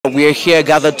We are here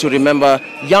gathered to remember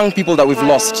young people that we've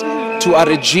lost to a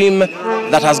regime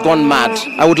that has gone mad.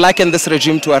 I would liken this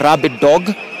regime to a rabid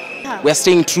dog. We're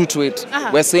staying true to it.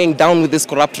 We're saying down with this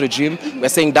corrupt regime. We're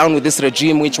saying down with this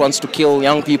regime which wants to kill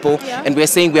young people. And we're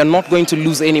saying we are not going to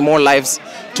lose any more lives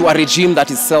to a regime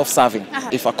that is self-serving.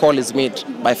 If a call is made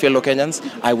by fellow Kenyans,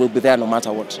 I will be there no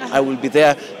matter what. I will be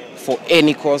there for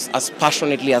any cause as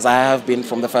passionately as I have been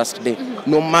from the first day,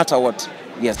 no matter what.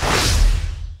 Yes.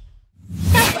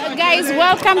 Guys,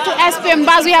 welcome to SPM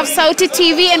Buzz. We have Sauti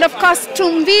TV and of course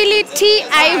Tumbili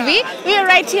TIV. We are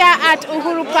right here at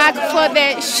Uhuru Park for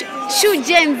the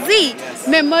Gen Z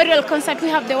Memorial Concert. We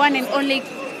have the one and only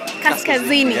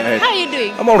Kaskazini. How are you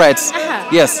doing? I'm all right.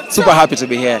 Yes, super happy to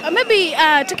be here. Maybe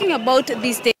talking about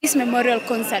this Memorial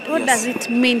Concert, what does it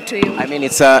mean to you? I mean,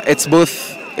 it's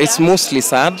both. It's mostly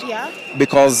sad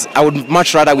because I would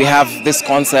much rather we have this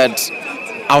concert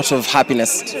out of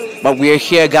happiness. But we are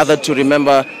here gathered to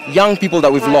remember young people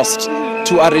that we've lost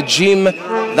to a regime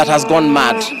that has gone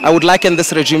mad. I would liken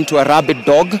this regime to a rabid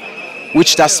dog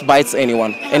which just bites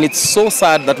anyone. And it's so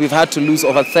sad that we've had to lose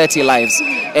over 30 lives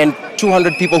and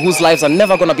 200 people whose lives are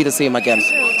never going to be the same again.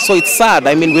 So it's sad.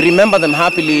 I mean, we remember them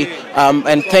happily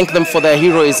and thank them for their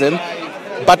heroism.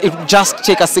 But it just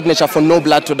take a signature for no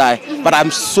blood to die. But I'm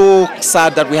so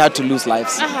sad that we had to lose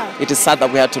lives. It is sad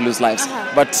that we had to lose lives.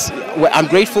 But I'm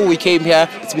grateful we came here.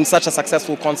 It's been such a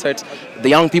successful concert. The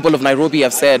young people of Nairobi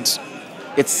have said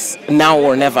it's now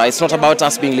or never. It's not about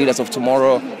us being leaders of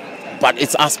tomorrow, but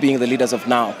it's us being the leaders of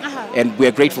now. And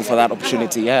we're grateful for that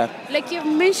opportunity, Like you've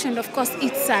mentioned, of course,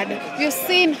 it's sad. We've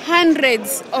seen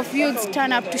hundreds of youths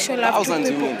turn up to show love to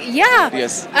people.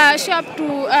 Yes.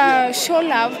 Show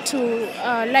love to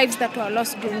lives that were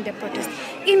lost during the protest.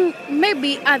 In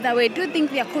maybe other way, do you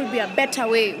think there could be a better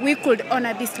way we could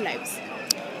honor these lives?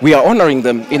 We are honoring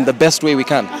them in the best way we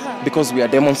can because we are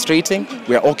demonstrating,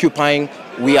 we are occupying,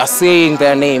 we are saying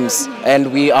their names,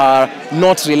 and we are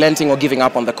not relenting or giving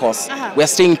up on the cause. We're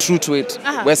staying true to it.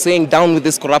 We're saying down with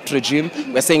this corrupt regime.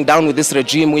 We're saying down with this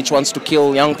regime which wants to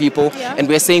kill young people. And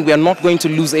we're saying we are not going to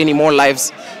lose any more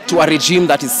lives to a regime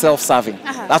that is self-serving.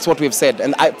 That's what we've said.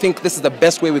 And I think this is the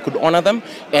best way we could honor them.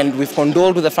 And we've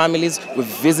condoled with the families. We've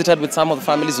visited with some of the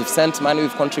families. We've sent money.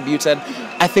 We've contributed.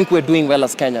 I think we're doing well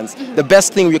as Kenyans. The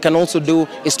best thing we can also do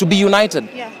is to be united.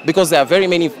 Because there are very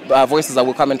many voices that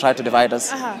will come and try to divide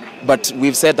us. But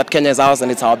we've said that Kenya is ours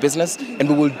and it's our business, and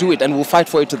we will do it and we'll fight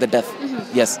for it to the death.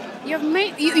 Yes.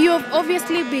 You've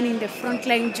obviously been in the front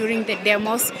line during the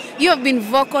demos. You have been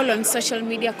vocal on social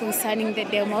media concerning the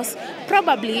demos.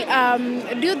 Probably,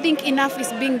 do you think enough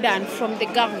is being done from the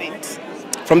government?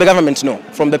 From the government, no.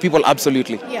 From the people,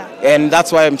 absolutely. And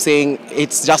that's why I'm saying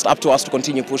it's just up to us to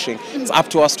continue pushing. It's up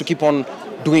to us to keep on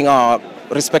doing our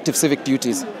respective civic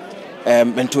duties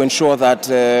and to ensure that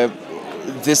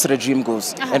this regime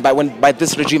goes. And by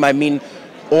this regime, I mean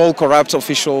all corrupt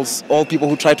officials, all people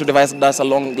who try to divide us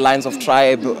along lines of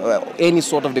tribe, any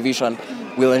sort of division,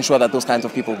 will ensure that those kinds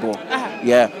of people go.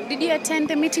 Did you attend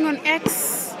the meeting on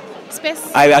X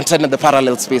space? I attended the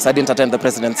parallel space. I didn't attend the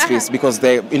president's space because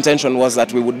the intention was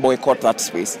that we would boycott that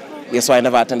space. So I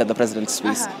never attended the president's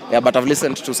space. But I've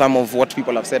listened to some of what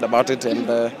people have said about it, and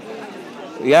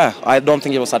I don't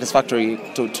think it was satisfactory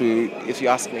to if you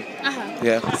ask me.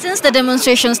 Since the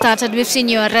demonstration started, we've seen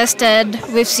you arrested,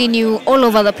 we've seen you all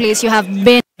over the place, you have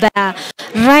been there.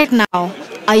 Right now,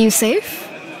 are you safe?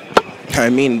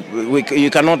 I mean, you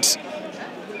cannot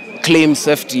claim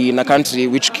safety in a country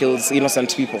which kills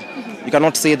innocent people. You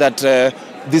cannot say that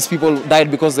these people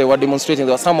died because they were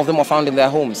demonstrating. Some of them were found in their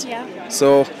homes.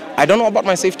 So I don't know about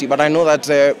my safety, but I know that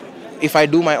if I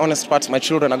do my honest part, my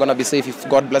children are going to be safe if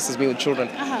God blesses me with children.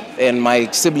 And my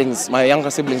siblings, my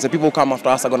younger siblings, the people who come after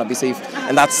us are going to be safe.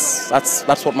 And that's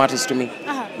what matters to me.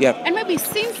 And maybe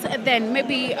since then,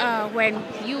 maybe when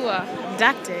you were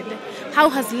abducted, how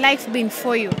has life been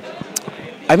for you?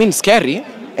 I mean, scary.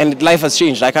 And life has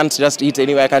changed. I can't just eat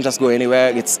anywhere. I can't just go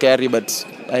anywhere. It's scary, but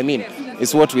I mean,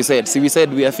 it's what we said. See, we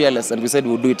said we are fearless, and we said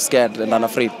we'll do it scared and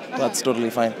unafraid. That's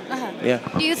totally fine.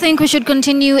 Do you think we should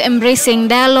continue embracing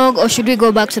dialogue, or should we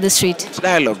go back to the street?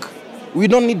 Dialogue. We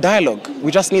don't need dialogue.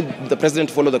 We just need the president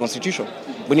to follow the constitution.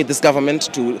 We need this government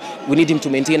we need him to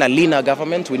maintain a leaner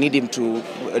government. We need him to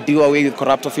do away with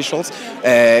corrupt officials,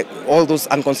 all those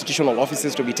unconstitutional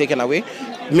offices to be taken away,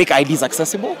 make IDs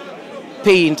accessible,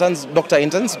 pay interns, doctor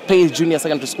interns, pay junior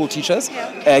secondary school teachers,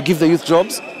 give the youth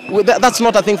jobs. That's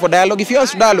not a thing for dialogue. If he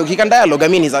wants to dialogue, he can dialogue. I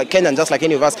mean, he's a Kenyan just like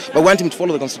any of us, but we want him to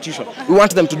follow the constitution. We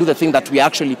want them to do the thing that we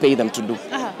actually pay them to do.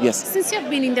 Yes. Since you've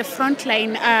been in the front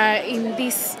line in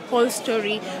this whole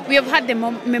story, we have had the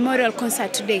memorial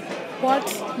concert today. What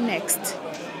next?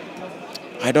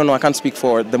 I don't know. I can't speak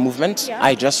for the movement. Yeah.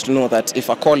 I just know that if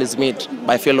a call is made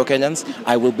by fellow Kenyans,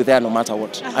 I will be there no matter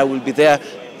what. I will be there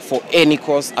for any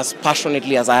cause as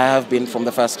passionately as I have been from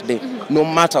the first day, no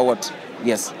matter what.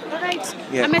 Yes. All right.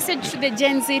 Yeah. A message to the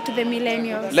Gen Z, to the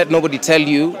millennials. Let nobody tell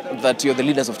you that you're the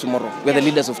leaders of tomorrow. We're the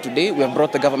leaders of today. We have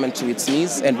brought the government to its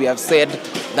knees, and we have said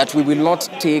that we will not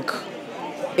take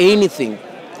anything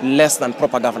less than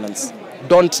proper governance.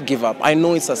 Don't give up. I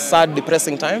know it's a sad,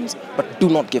 depressing times, but do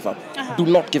not give up. Do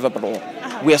not give up at all.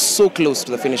 We are so close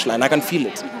to the finish line. I can feel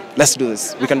it. Let's do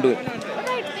this. We can do it.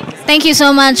 Thank you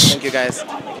so much. Thank you, guys.